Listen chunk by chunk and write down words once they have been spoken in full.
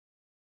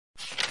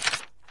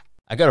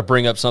I got to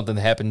bring up something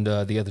that happened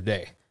the other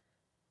day.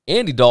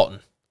 Andy Dalton.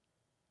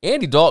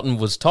 Andy Dalton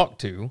was talked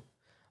to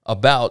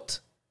about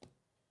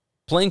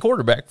playing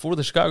quarterback for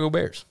the Chicago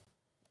Bears.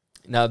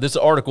 Now, this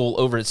article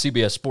over at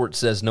CBS Sports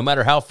says, no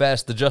matter how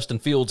fast the Justin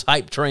Fields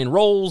hype train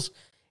rolls,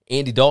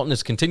 Andy Dalton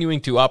is continuing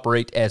to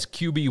operate as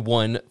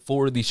QB1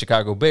 for the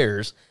Chicago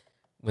Bears.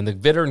 When the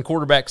veteran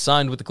quarterback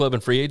signed with the club in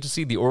free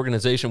agency, the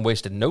organization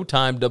wasted no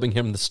time dubbing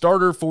him the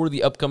starter for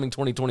the upcoming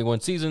 2021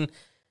 season.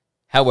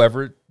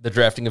 However, the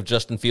drafting of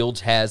Justin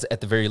Fields has,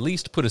 at the very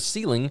least, put a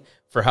ceiling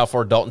for how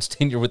far Dalton's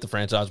tenure with the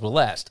franchise will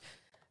last.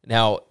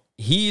 Now,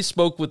 he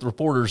spoke with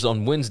reporters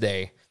on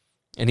Wednesday,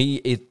 and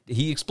he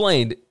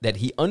explained that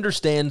he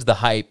understands the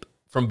hype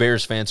from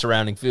Bears fans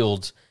surrounding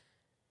Fields,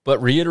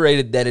 but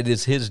reiterated that it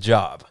is his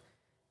job.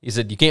 He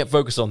said, you can't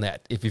focus on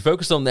that. If you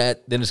focus on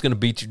that, then it's going to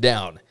beat you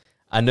down.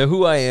 I know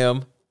who I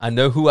am. I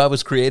know who I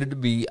was created to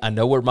be. I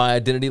know where my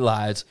identity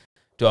lies.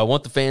 Do I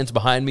want the fans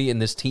behind me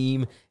and this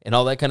team and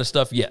all that kind of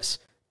stuff? Yes.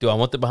 Do I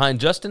want them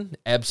behind Justin?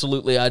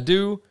 Absolutely I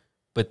do,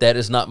 but that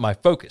is not my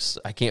focus.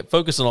 I can't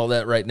focus on all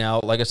that right now.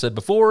 Like I said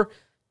before,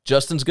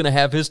 Justin's going to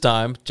have his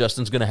time.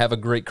 Justin's going to have a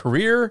great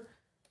career,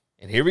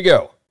 and here we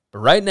go. But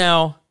right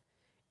now,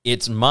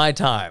 it's my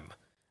time.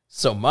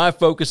 So my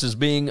focus is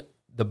being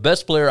the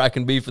best player I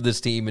can be for this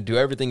team and do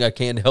everything I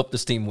can to help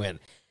this team win.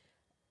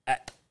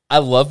 I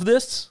love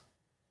this.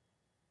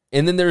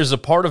 And then there's a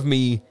part of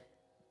me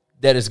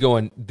that is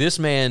going, this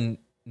man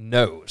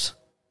knows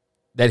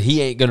that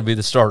he ain't going to be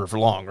the starter for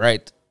long,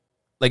 right?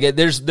 Like,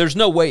 there's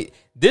no way.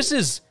 This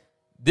is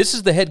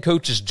the head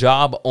coach's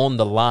job on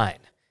the line.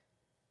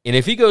 And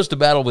if he goes to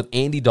battle with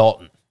Andy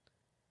Dalton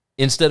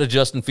instead of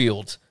Justin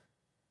Fields,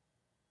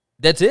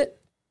 that's it.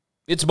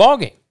 It's a ball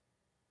game.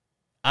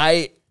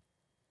 I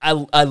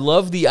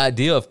love the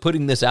idea of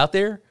putting this out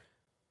there,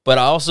 but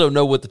I also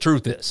know what the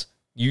truth is.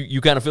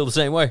 You kind of feel the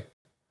same way.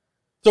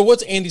 So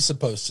what's Andy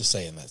supposed to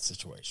say in that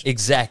situation?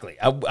 Exactly.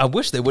 I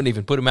wish they wouldn't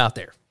even put him out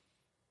there.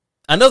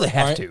 I know they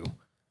have to.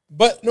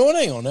 But no,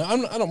 hang on.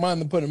 I don't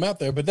mind them putting him out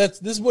there, but this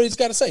is what he's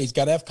got to say. He's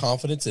got to have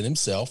confidence in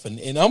himself. And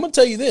I'm going to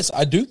tell you this.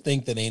 I do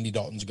think that Andy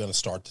Dalton's going to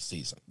start the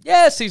season.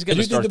 Yes, he's going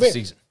to start the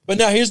season. But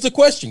now here's the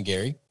question,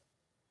 Gary.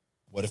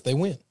 What if they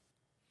win?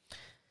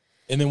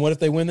 And then what if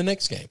they win the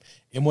next game?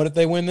 And what if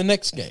they win the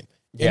next game?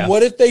 And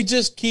what if they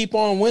just keep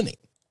on winning?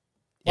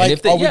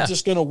 Like, are we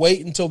just going to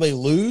wait until they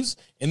lose?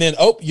 And then,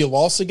 you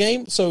lost a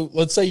game? So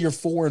let's say you're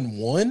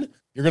 4-1.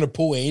 You're going to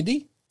pull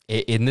Andy?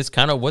 Isn't this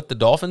kind of what the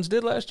Dolphins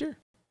did last year?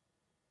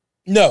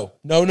 No.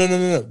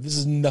 This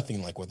is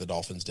nothing like what the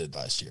Dolphins did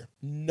last year.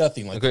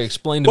 Nothing like that. Okay,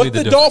 explain to me the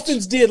difference. What the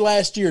Dolphins did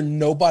last year,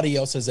 nobody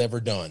else has ever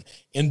done.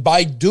 And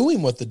by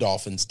doing what the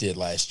Dolphins did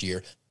last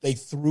year, they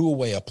threw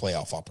away a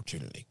playoff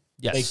opportunity.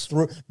 Yes.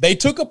 They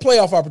took a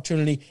playoff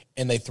opportunity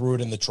and they threw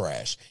it in the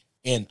trash.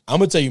 And I'm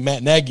going to tell you,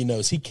 Matt Nagy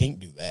knows he can't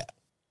do that.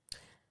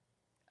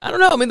 I don't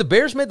know. I mean, the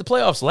Bears made the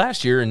playoffs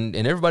last year, and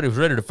everybody was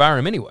ready to fire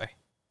him anyway.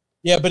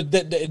 Yeah, but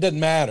it doesn't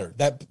matter.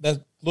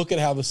 That look at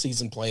how the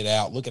season played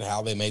out. Look at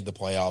how they made the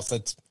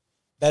playoffs.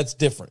 That's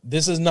different.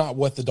 This is not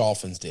what the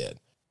Dolphins did.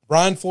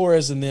 Brian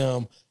Flores and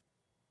them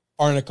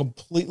are in a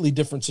completely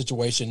different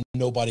situation.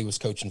 Nobody was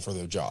coaching for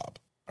their job.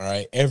 All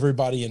right,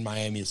 everybody in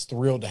Miami is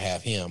thrilled to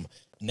have him.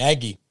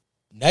 Nagy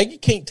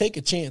can't take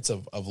a chance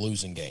of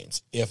losing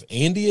games. If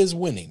Andy is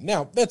winning,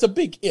 now that's a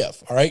big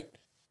if. All right,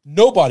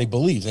 nobody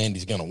believes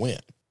Andy's going to win.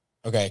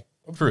 Okay.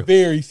 True.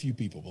 Very few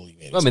people believe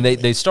Andy's I mean,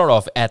 they start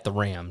off at the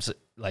Rams.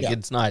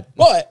 It's not.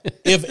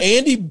 But if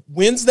Andy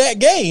wins that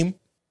game,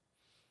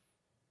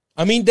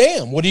 I mean,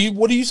 damn, what do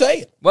you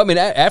say? Well, I mean,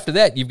 after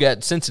that, you've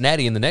got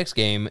Cincinnati in the next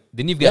game.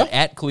 Then you've got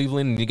at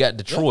Cleveland, and you got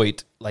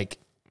Detroit.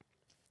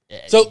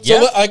 So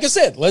like I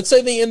said, let's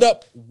say they end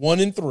up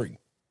 1-3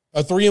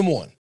 or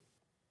 3-1.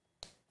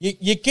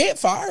 You can't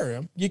fire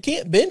him. You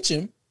can't bench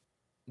him.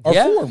 Or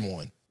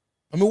 4-1.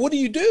 I mean, what do?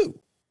 You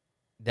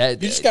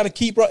just got to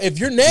keep. If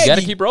you're Nagy, you got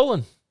to keep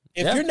rolling.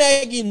 If you're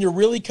Nagy and you're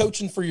really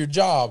coaching for your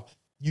job,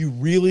 you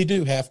really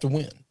do have to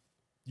win.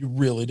 You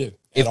really do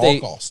at all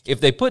costs. If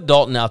they put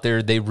Dalton out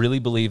there, they really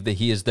believe that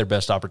he is their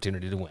best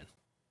opportunity to win.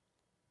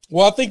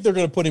 Well, I think they're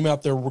going to put him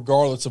out there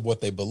regardless of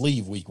what they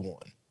believe week 1.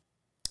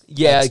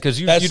 Yeah, because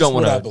you don't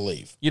want to. I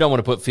believe you don't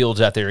want to put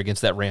Fields out there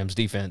against that Rams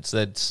defense.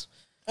 I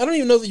don't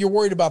even know that you're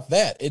worried about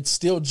that. It's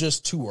still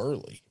just too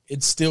early.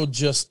 It's still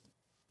just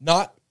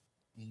not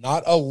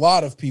a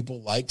lot of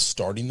people like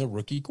starting the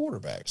rookie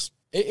quarterbacks.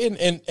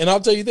 And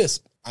I'll tell you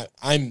this,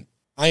 I'm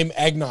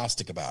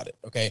agnostic about it.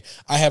 Okay.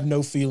 I have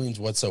no feelings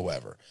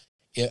whatsoever.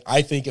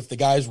 I think if the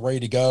guy's ready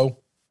to go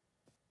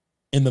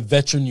and the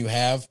veteran you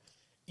have,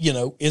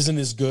 isn't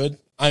as good,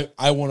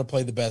 I want to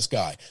play the best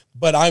guy,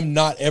 but I'm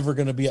not ever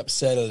going to be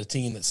upset at a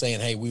team that's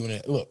saying, hey, we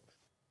want to look.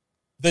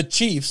 The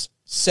Chiefs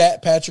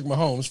sat Patrick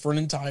Mahomes for an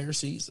entire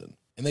season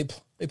and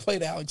they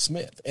played Alex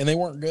Smith and they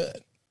weren't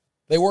good.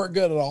 They weren't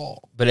good at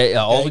all. But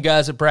all the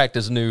guys at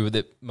practice knew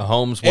that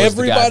Mahomes was the guy.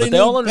 Everybody But they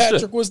all knew understood.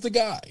 Patrick was the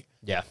guy.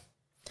 Yeah.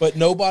 But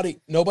nobody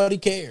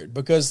cared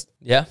because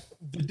the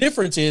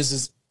difference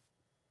is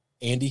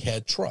Andy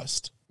had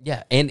trust.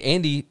 Yeah, and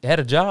Andy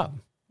had a job.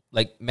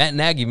 Like, Matt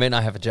Nagy may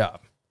not have a job.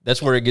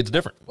 That's where it gets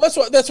different. Well,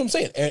 that's what I'm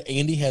saying.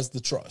 Andy has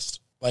the trust.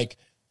 Like,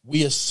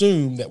 we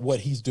assume that what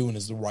he's doing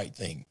is the right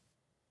thing.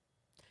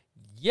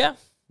 Yeah,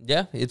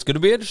 it's going to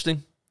be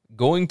interesting.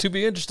 Going to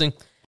be interesting.